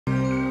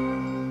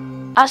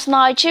As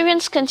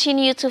Nigerians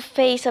continue to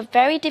face a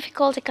very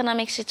difficult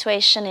economic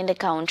situation in the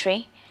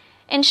country,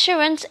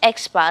 insurance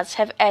experts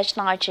have urged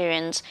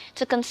Nigerians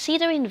to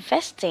consider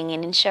investing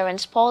in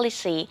insurance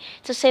policy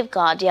to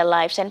safeguard their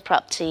lives and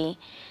property.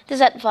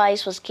 This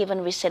advice was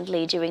given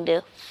recently during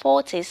the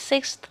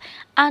 46th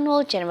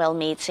Annual General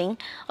Meeting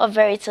of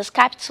Veritas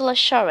Kapital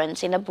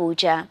Assurance in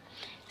ABUJA.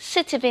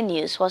 CTV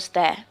News was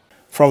there.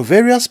 From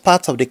various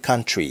parts of the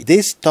country,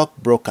 these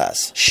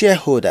stockbrokers,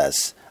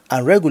 shareholders,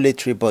 and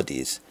regulatory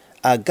bodies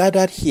are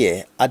gathered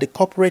here at the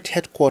corporate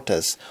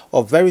headquarters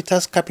of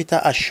Veritas Kapital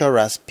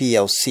Assurance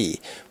PLC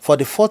for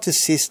the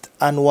 46th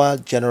Annual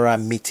General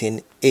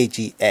Meeting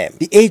AGM.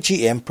 The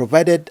AGM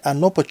provided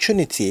an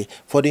opportunity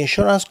for the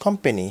insurance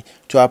company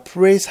to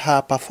appraise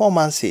her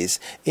performances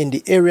in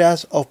the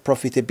areas of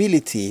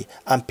profitability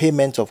and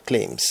payment of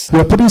claims. We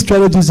are putting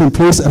strategies in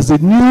place as the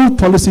new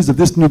policies of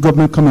this new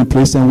government come in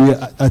place, and we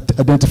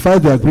identify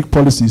the agri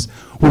policies.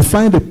 We'll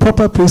find a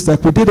proper place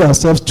like we did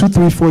ourselves 2,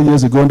 3, 4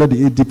 years ago under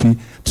the ADP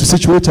to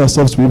situate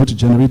ourselves to be able to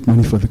generate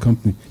money for the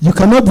company. You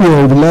cannot be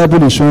a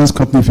reliable insurance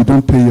company if you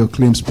don't pay your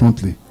claims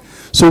promptly.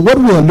 So what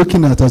we are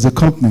looking at as a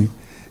company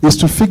is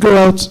to figure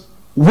out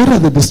what are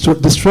the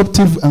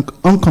disruptive and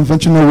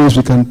unconventional ways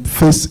we can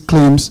face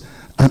claims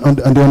and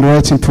the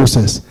underwriting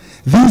process.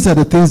 These are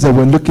the things that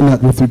we're looking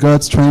at with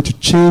regards to trying to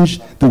change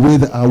the way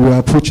that we're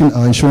approaching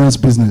our insurance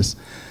business.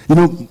 You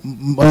know,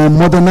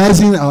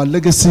 modernizing our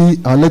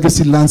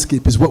legacy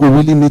landscape is what we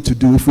really need to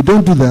do. If we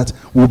don't do that,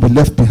 we'll be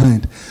left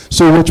behind.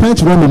 So we're trying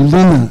to run a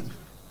leaner,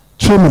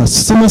 trimmer,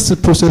 seamless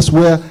process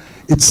where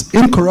it's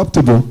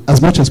incorruptible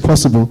as much as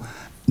possible,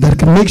 that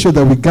can make sure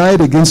that we guide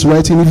against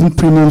writing even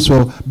premiums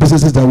for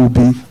businesses that will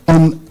be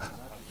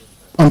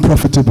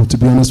unprofitable, to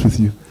be honest with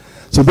you.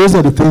 So those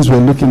are the things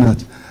we're looking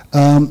at.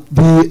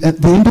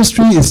 The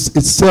industry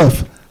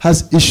itself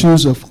has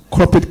issues of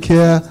corporate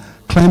care,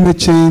 climate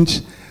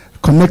change,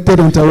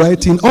 connected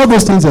underwriting. All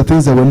those things are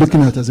things that we're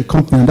looking at as a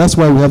company, and that's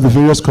why we have the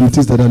various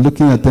committees that are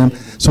looking at them.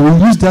 So we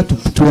use that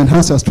to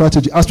enhance our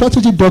strategy. Our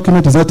strategy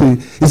document is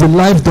a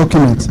live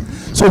document.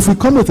 So if we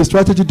come with a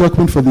strategy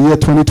document for the year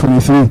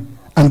 2023,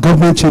 and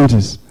government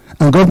changes,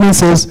 and government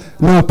says,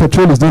 no,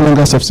 petrol is no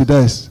longer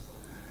subsidized,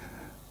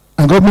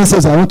 and government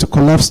says, I want to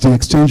collapse the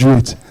exchange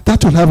rate,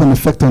 that will have an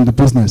effect on the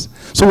business.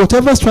 So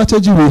whatever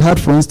strategy we had,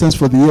 for instance,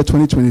 for the year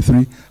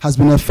 2023 has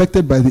been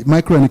affected by the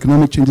micro and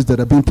economic changes that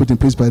are being put in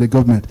place by the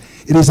government.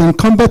 It is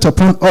incumbent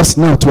upon us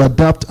now to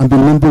adapt and be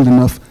nimble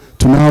enough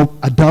to now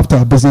adapt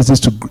our businesses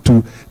to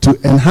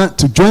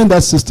join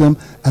that system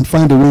and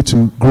find a way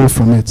to grow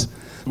from it.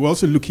 We're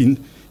also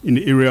looking in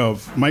the area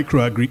of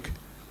micro-agric.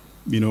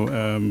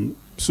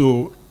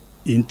 So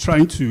in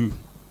trying to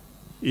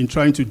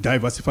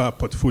diversify our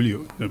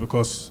portfolio,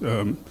 because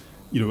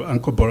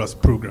Anchor Borrowers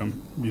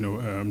program,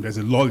 there's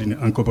a lull in the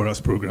Anchor Borrowers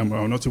program.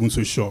 I'm not even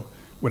so sure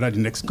whether the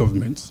next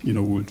government,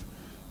 would,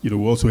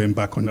 also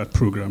embark on that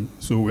program.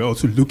 So we're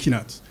also looking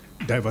at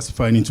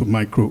diversifying into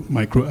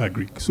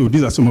micro-agric. So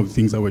these are some of the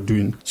things that we're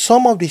doing.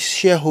 Some of the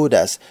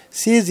shareholders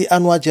see the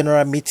annual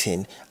general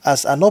meeting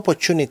as an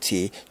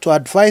opportunity to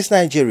advise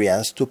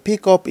Nigerians to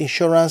pick up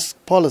insurance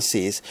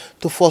policies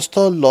to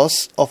forestall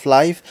loss of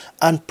life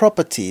and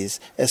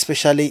properties,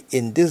 especially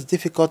in these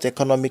difficult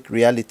economic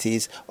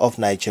realities of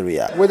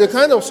Nigeria. With the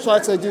kind of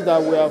strategy that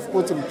we have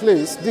put in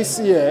place this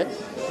year,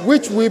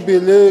 which we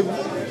believe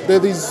the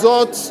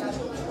results,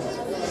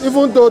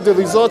 even though the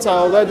results are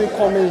already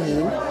coming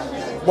in,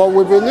 but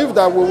we believe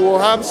that we will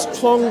have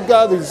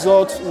stronger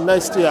results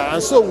next year,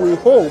 and so we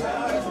hope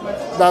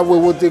that we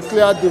will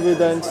declare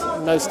dividends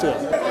next year.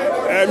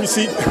 You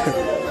see,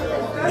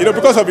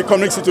 because of the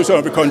economic situation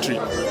of the country,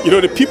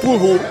 the people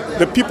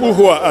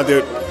who are at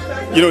the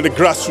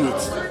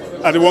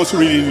grassroots are the ones who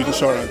really need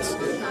insurance.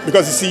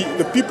 Because you see,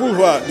 the people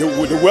who are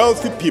the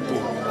wealthy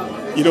people,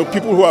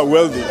 people who are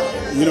wealthy,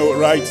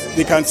 right,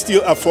 they can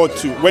still afford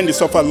to, when they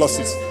suffer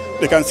losses,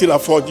 they can still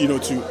afford,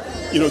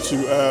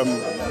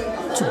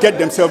 to get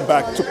themselves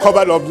back, to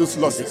cover all those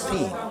losses,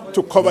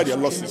 to cover their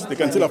losses. They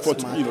can still afford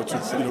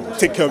to,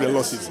 take care of their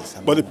losses.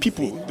 But the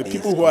people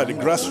who are the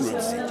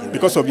grassroots,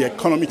 because of the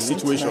economic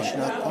situation,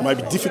 it might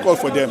be difficult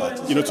for them,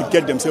 to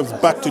get themselves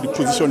back to the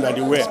position that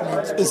they were.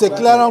 It's a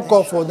clarion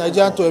call for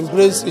Nigerians to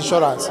embrace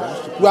insurance.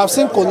 We have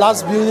seen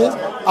collapsed buildings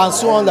and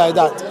so on like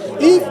that.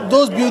 If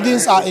those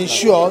buildings are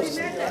insured,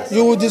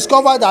 you will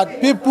discover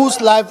that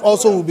people's life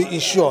also will be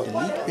insured.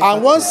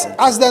 And once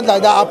accidents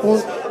like that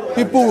happen,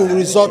 people will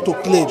resort to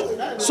claim.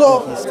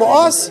 So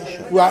for us,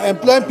 we are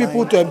employing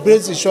people to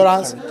embrace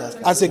insurance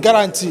as a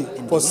guarantee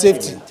for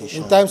safety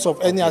in times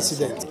of any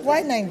accident.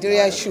 Why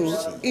Nigeria should?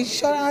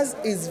 Insurance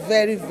is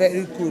very,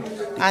 very good,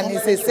 and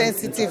it's a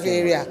sensitive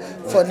area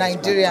for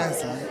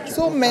Nigerians.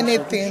 So many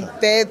things,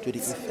 death,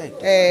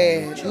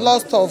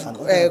 loss of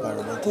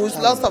goods,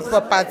 loss of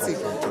property.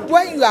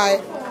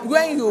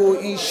 When you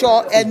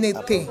insure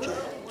anything,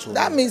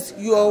 that means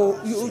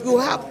you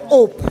have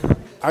hope.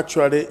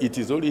 Actually, it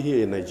is only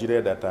here in Nigeria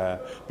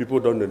that people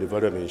don't know the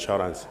value of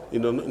insurance.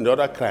 In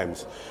other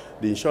crimes,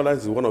 the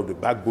insurance is one of the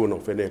backbone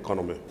of any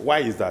economy. Why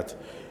is that?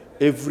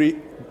 every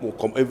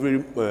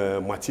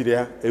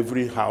material,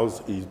 every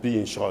house is being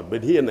insured.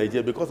 But here in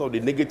Nigeria, because of the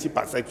negative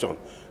perception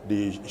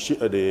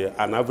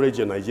an average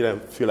Nigerian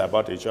feel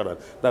about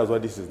insurance, that's why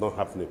this is not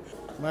happening.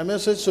 My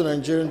message to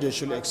Nigerians, they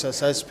should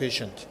exercise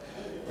patience.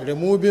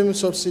 Removing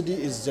subsidy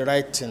is the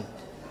right thing,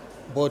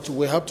 but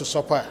we have to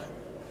suffer.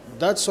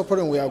 That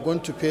suffering we are going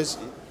to face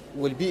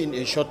will be in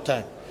a short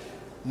time.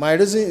 My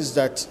reason is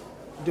that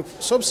the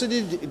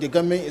subsidy the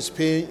government is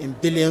paying in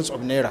billions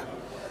of naira,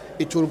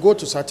 it will go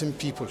to certain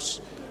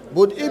peoples.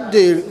 But if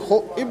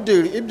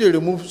they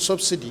remove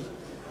subsidy,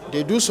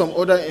 they do some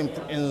other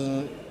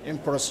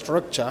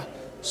infrastructure,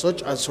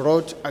 such as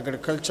road,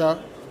 agriculture,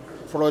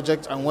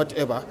 projects and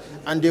whatever,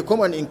 and they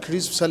come and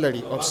increase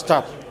salary of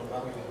staff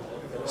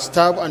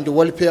and the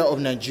welfare of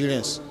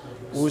Nigerians,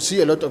 we will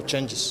see a lot of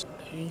changes.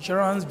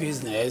 Insurance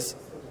business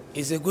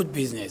is a good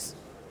business.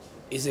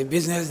 It's a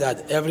business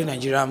that every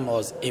Nigerian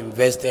must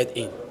invest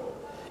in,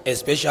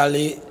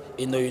 especially,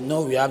 you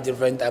know we have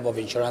different type of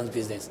insurance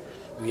business.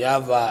 We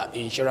have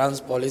insurance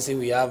policy,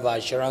 we have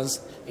insurance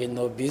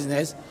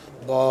business,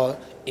 but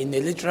in the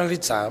literary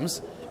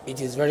terms,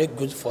 it is very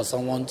good for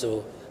someone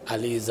to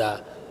at least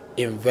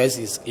invest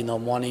his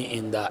money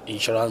in the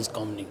insurance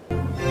company.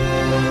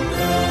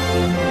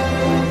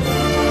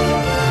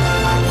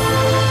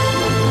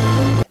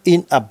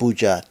 In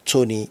Abuja,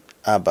 Tony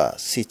Abba,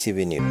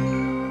 CTV News.